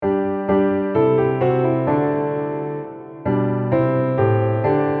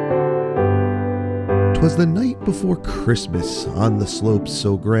'Twas the night before Christmas on the slopes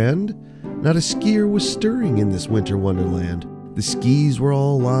so grand. Not a skier was stirring in this winter wonderland. The skis were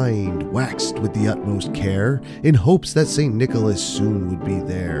all lined, waxed with the utmost care, in hopes that St. Nicholas soon would be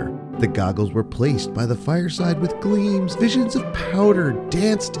there. The goggles were placed by the fireside with gleams. Visions of powder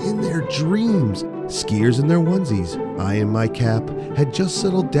danced in their dreams. Skiers in their onesies, I in my cap, had just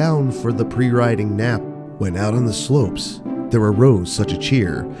settled down for the pre-riding nap. When out on the slopes, there arose such a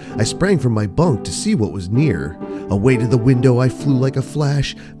cheer. I sprang from my bunk to see what was near. Away to the window I flew like a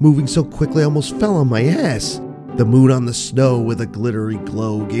flash, moving so quickly I almost fell on my ass. The moon on the snow with a glittery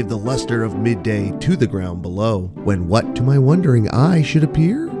glow gave the luster of midday to the ground below. When what to my wondering eye should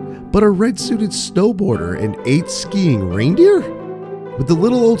appear but a red-suited snowboarder and 8 skiing reindeer? With the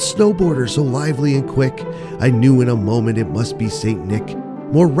little old snowboarder so lively and quick, I knew in a moment it must be St. Nick.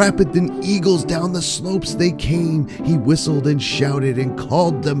 More rapid than eagles down the slopes they came. He whistled and shouted and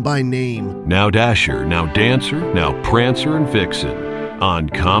called them by name. Now Dasher, now Dancer, now Prancer and Vixen, on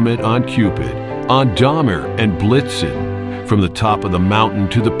Comet, on Cupid, on Dahmer and Blitzen, from the top of the mountain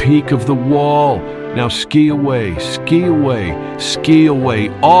to the peak of the wall. Now ski away, ski away, ski away,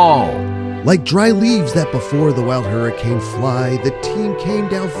 all. Like dry leaves that before the wild hurricane fly, the team came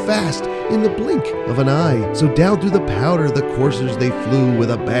down fast in the blink of an eye. So down through the powder the coursers they flew, with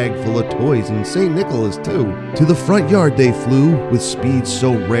a bag full of toys and St. Nicholas too. To the front yard they flew with speed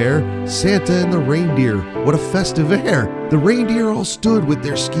so rare. Santa and the reindeer, what a festive air. The reindeer all stood with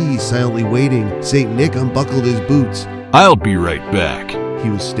their skis silently waiting. St. Nick unbuckled his boots. I'll be right back,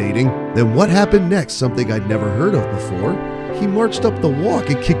 he was stating. Then what happened next, something I'd never heard of before. He marched up the walk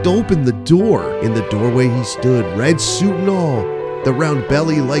and kicked open the door. In the doorway he stood, red suit and all, the round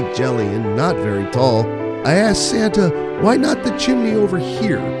belly like jelly and not very tall. I asked Santa, why not the chimney over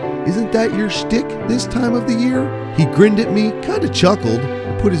here? Isn't that your shtick this time of the year? He grinned at me, kinda chuckled,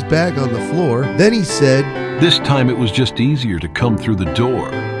 and put his bag on the floor. Then he said, this time it was just easier to come through the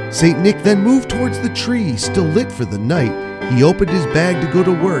door. St. Nick then moved towards the tree, still lit for the night. He opened his bag to go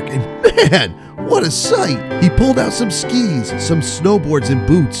to work, and man, what a sight! He pulled out some skis, some snowboards and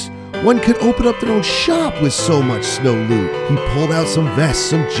boots. One could open up their own shop with so much snow loot. He pulled out some vests,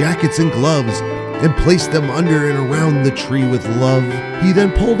 some jackets and gloves, and placed them under and around the tree with love. He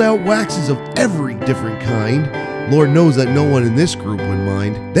then pulled out waxes of every different kind. Lord knows that no one in this group would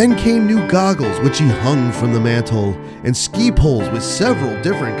mind. Then came new goggles, which he hung from the mantle, and ski poles with several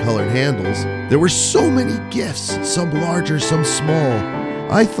different colored handles. There were so many gifts, some larger, some small.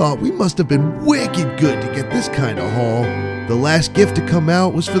 I thought we must have been wicked good to get this kind of haul. The last gift to come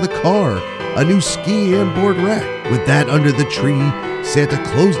out was for the car, a new ski and board rack. With that under the tree, Santa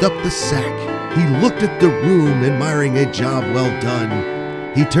closed up the sack. He looked at the room, admiring a job well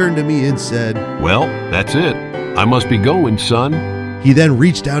done. He turned to me and said, well, that's it. I must be going, son. He then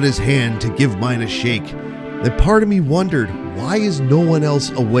reached out his hand to give mine a shake. Then part of me wondered, why is no one else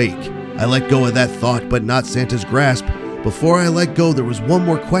awake? I let go of that thought, but not Santa's grasp. Before I let go, there was one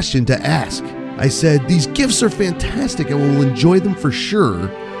more question to ask. I said, these gifts are fantastic and we'll enjoy them for sure,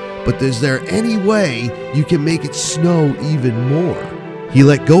 but is there any way you can make it snow even more? He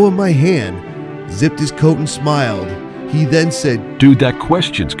let go of my hand, zipped his coat and smiled. He then said, dude, that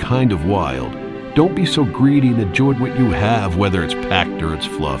question's kind of wild. Don't be so greedy and enjoy what you have, whether it's packed or it's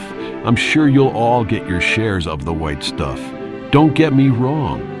fluff. I'm sure you'll all get your shares of the white stuff. Don't get me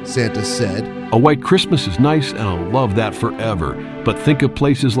wrong, Santa said. A white Christmas is nice and I'll love that forever, but think of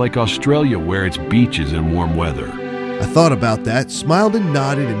places like Australia where it's beaches and warm weather. I thought about that, smiled and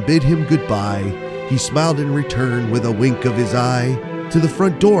nodded and bid him goodbye. He smiled in return with a wink of his eye. To the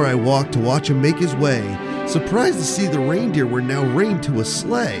front door I walked to watch him make his way, surprised to see the reindeer were now reined to a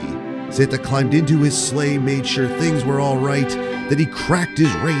sleigh. Santa climbed into his sleigh, made sure things were all right. Then he cracked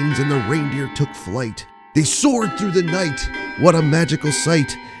his reins and the reindeer took flight. They soared through the night. What a magical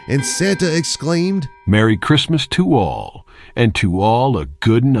sight. And Santa exclaimed, Merry Christmas to all, and to all a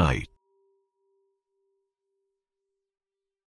good night.